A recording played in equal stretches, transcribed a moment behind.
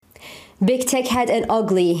Big Tech had an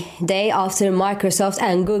ugly day after Microsoft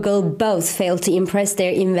and Google both failed to impress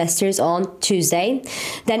their investors on Tuesday.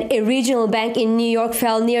 Then a regional bank in New York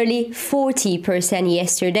fell nearly 40%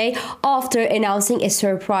 yesterday after announcing a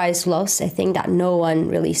surprise loss, a thing that no one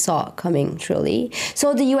really saw coming truly.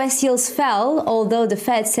 So the US yields fell, although the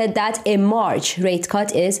Fed said that a March rate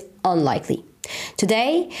cut is unlikely.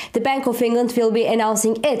 Today, the Bank of England will be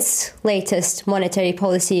announcing its latest monetary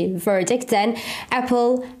policy verdict. Then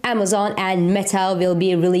Apple, Amazon and Meta will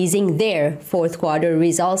be releasing their fourth quarter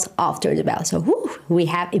results after the bell. So we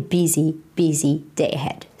have a busy day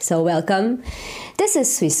ahead. So welcome. This is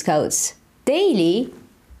Swissquote's Daily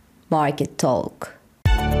Market Talk.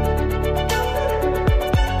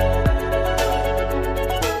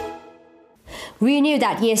 We knew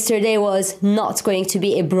that yesterday was not going to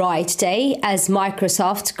be a bright day, as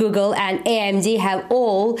Microsoft, Google and AMD have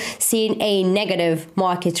all seen a negative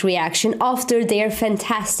market reaction after their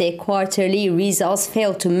fantastic quarterly results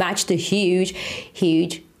failed to match the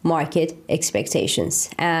huge market expectations.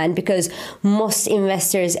 And because most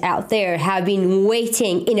investors out there have been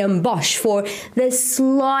waiting in ambush for the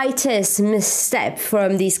slightest misstep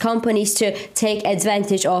from these companies to take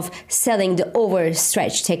advantage of selling the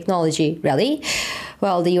overstretched technology rally,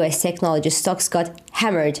 well, the US technology stocks got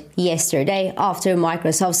hammered yesterday after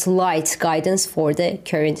Microsoft's light guidance for the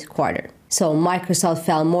current quarter. So Microsoft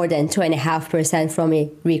fell more than 2.5% from a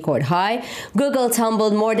record high. Google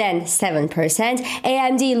tumbled more than 7%.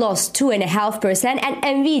 AMD lost 2.5%, and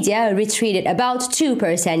Nvidia retreated about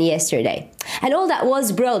 2% yesterday. And all that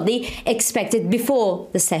was broadly expected before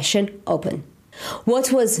the session opened.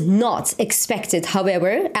 What was not expected,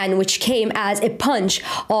 however, and which came as a punch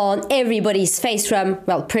on everybody's face from,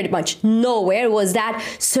 well, pretty much nowhere, was that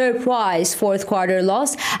surprise fourth quarter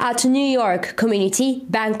loss at New York Community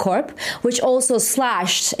Bancorp, which also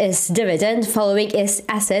slashed its dividend following its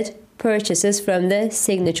asset purchases from the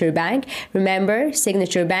Signature Bank. Remember,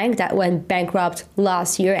 Signature Bank that went bankrupt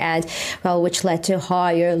last year and, well, which led to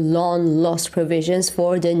higher loan loss provisions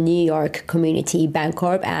for the New York Community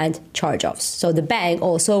Bancorp and charge-offs. So the bank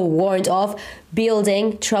also warned of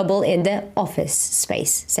building trouble in the office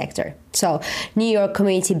space sector. So New York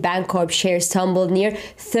Community Bancorp shares tumbled near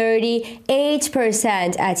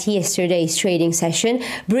 38% at yesterday's trading session,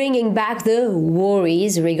 bringing back the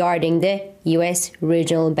worries regarding the U.S.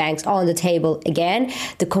 regional banks on the table again,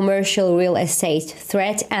 the commercial real estate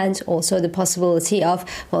threat, and also the possibility of,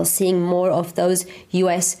 well, seeing more of those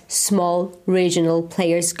U.S. small regional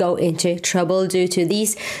players go into trouble due to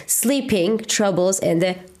these sleeping troubles in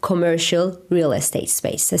the commercial real estate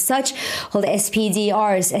space. As such, well, the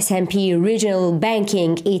SPDR's S&P Regional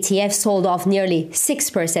Banking ETF sold off nearly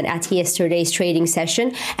 6% at yesterday's trading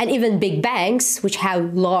session, and even big banks, which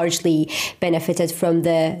have largely benefited from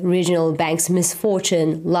the regional bank's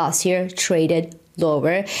misfortune last year, traded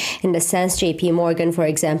lower. In the sense, JP Morgan, for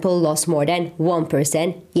example, lost more than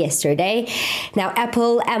 1% yesterday. Now,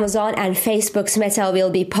 Apple, Amazon and Facebook's Meta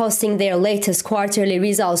will be posting their latest quarterly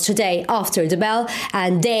results today after the bell,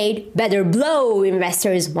 and they'd better blow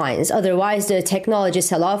investors' minds. Otherwise, the technology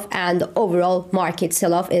sell-off and the overall market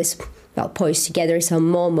sell-off is, well, poised to gather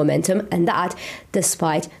some more momentum, and that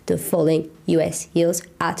despite the falling US yields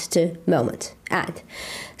at the moment. And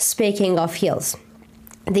speaking of yields,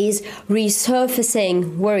 these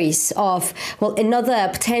resurfacing worries of, well, another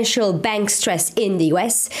potential bank stress in the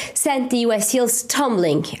US sent the US yields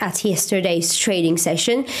tumbling at yesterday's trading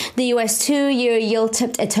session. The US 2-year yield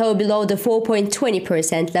tipped a toe below the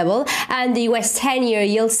 4.20% level, and the US 10-year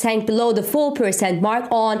yield sank below the 4% mark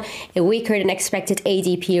on a weaker than expected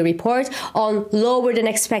ADP report, on lower than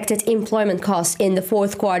expected employment costs in the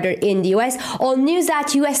fourth quarter in the US, on news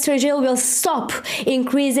that US Treasury will stop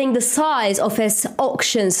increasing the size of its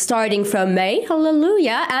auction starting from May,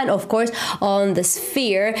 hallelujah, and of course on this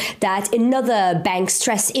fear that another bank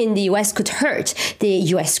stress in the US could hurt the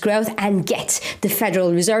US growth and get the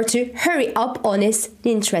Federal Reserve to hurry up on its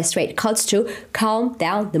interest rate cuts to calm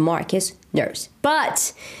down the market's nerves.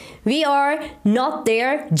 But we are not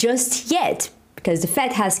there just yet, because the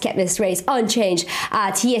Fed has kept its rates unchanged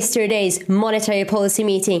at yesterday's monetary policy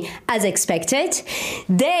meeting as expected.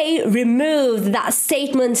 They removed that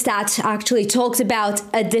statement that actually talked about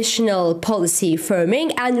additional policy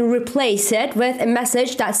firming and replaced it with a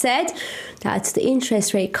message that said that the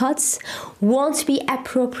interest rate cuts won't be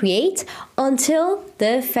appropriate until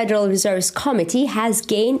the Federal Reserve's committee has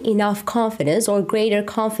gained enough confidence or greater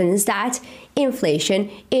confidence that inflation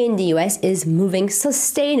in the US is moving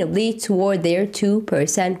sustainably toward their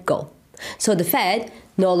 2% goal. So the Fed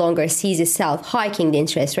no longer sees itself hiking the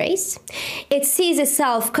interest rates. It sees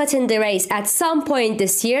itself cutting the rates at some point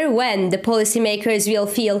this year when the policymakers will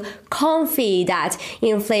feel comfy that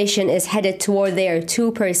inflation is headed toward their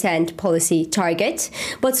 2% policy target.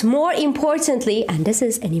 But more importantly, and this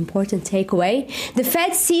is an important takeaway, the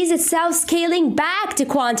Fed sees itself scaling back the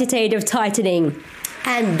quantitative tightening.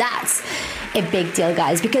 And that's a big deal,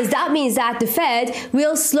 guys, because that means that the Fed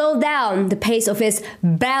will slow down the pace of its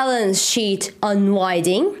balance sheet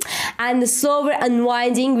unwinding, and the slower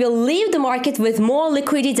unwinding will leave the market with more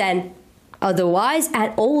liquidity than otherwise,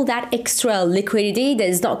 and all that extra liquidity that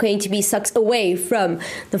is not going to be sucked away from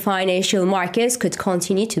the financial markets could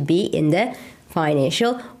continue to be in the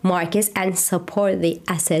financial markets and support the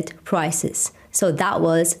asset prices. So that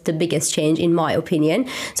was the biggest change in my opinion.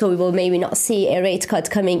 So we will maybe not see a rate cut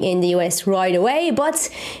coming in the US right away, but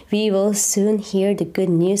we will soon hear the good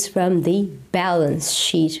news from the balance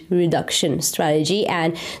sheet reduction strategy.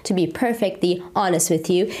 And to be perfectly honest with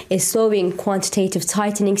you, a slowing quantitative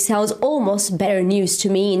tightening sounds almost better news to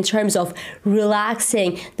me in terms of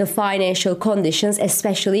relaxing the financial conditions,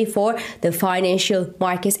 especially for the financial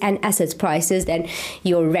markets and asset prices, than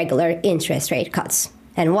your regular interest rate cuts.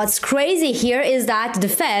 And what's crazy here is that the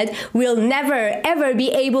Fed will never ever be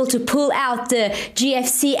able to pull out the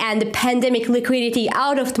GFC and the pandemic liquidity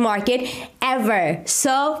out of the market ever.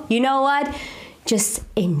 So, you know what? Just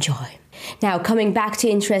enjoy. Now, coming back to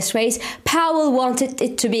interest rates, Powell wanted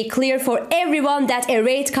it to be clear for everyone that a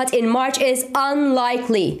rate cut in March is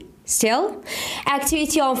unlikely. Still,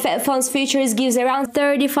 activity on Fed funds futures gives around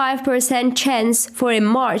 35% chance for a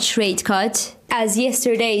March rate cut, as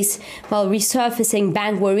yesterday's resurfacing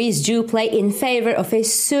bank worries do play in favor of a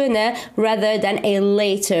sooner rather than a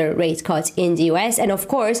later rate cut in the US. And of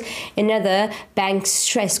course, another bank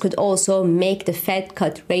stress could also make the Fed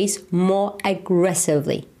cut rates more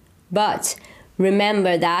aggressively. But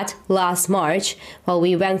remember that last March,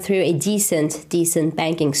 we went through a decent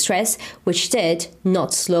banking stress, which did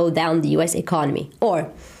not slow down the US economy. Or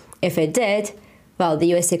if it did,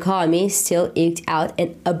 the US economy still eked out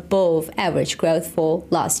an above average growth for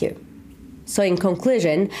last year. So in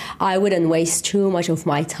conclusion, I wouldn't waste too much of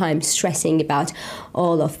my time stressing about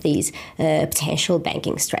all of these potential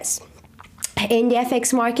banking stress. In the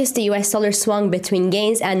FX markets, the US dollar swung between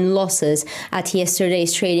gains and losses at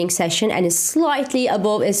yesterday's trading session and is slightly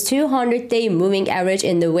above its 200-day moving average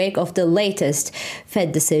in the wake of the latest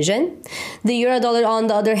Fed decision. The euro dollar, on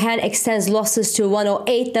the other hand, extends losses to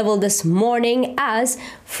 108 level this morning as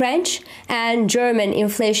French and German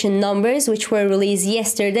inflation numbers, which were released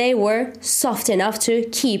yesterday, were soft enough to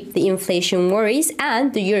keep the inflation worries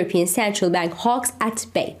and the European Central Bank hawks at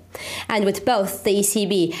bay. And with both the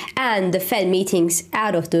ECB and the Fed meetings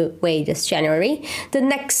out of the way this January, the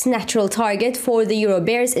next natural target for the euro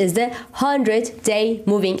bears is the 100-day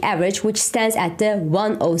moving average, which stands at the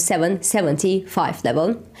 107.75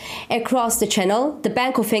 level. Across the channel, the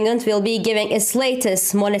Bank of England will be giving its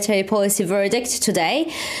latest monetary policy verdict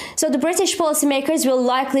today. So the British policymakers will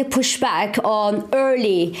likely push back on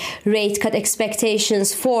early rate cut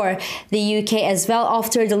expectations for the UK as well,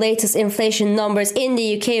 after the latest inflation numbers in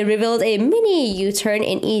the UK revealed a mini U-turn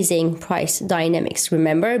in easing price dynamics,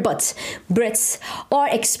 remember? But Brits are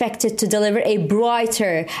expected to deliver a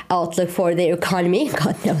brighter outlook for their economy,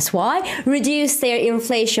 God knows why, reduce their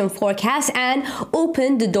inflation forecast and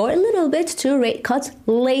open the door a little bit to rate cuts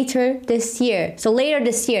later this year. So later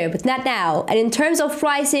this year, but not now. And in terms of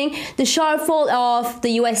pricing, the sharp fall of the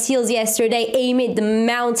US yields yesterday amid the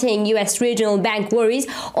mounting US regional bank worries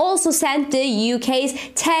also sent the UK's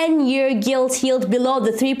 10-year gilt yield below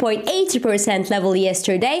the 3.80% level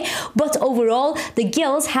yesterday. But overall, the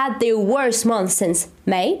gilts had their worst month since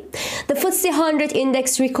May. The FTSE 100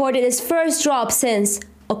 index recorded its first drop since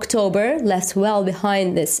October, left well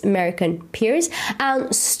behind its American peers,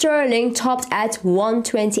 and sterling topped at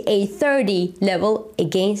 128.30 level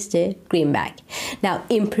against the greenback. Now,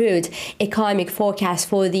 improved economic forecast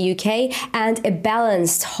for the UK and a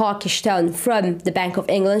balanced hawkish tone from the Bank of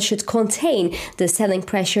England should contain the selling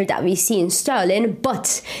pressure that we see in sterling,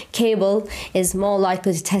 but cable is more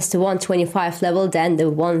likely to test the 125 level than the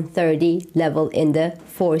 130 level in the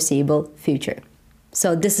foreseeable future.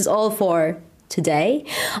 So this is all for today.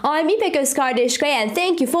 I'm İpek Özkardeşkaya and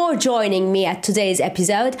thank you for joining me at today's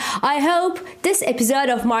episode. I hope this episode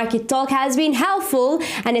of Market Talk has been helpful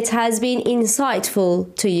and it has been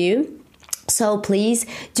insightful to you. So please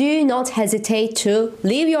do not hesitate to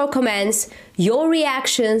leave your comments, your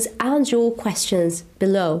reactions and your questions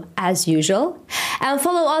below as usual. And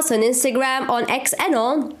follow us on Instagram, on X and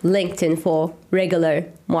on LinkedIn for regular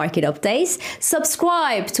market updates.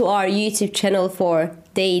 Subscribe to our YouTube channel for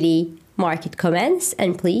daily market comments,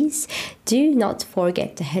 and please do not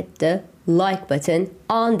forget to hit the like button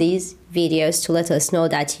on these videos to let us know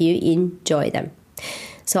that you enjoy them.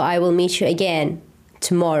 So I will meet you again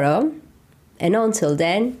tomorrow, and until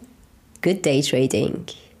then, good day trading.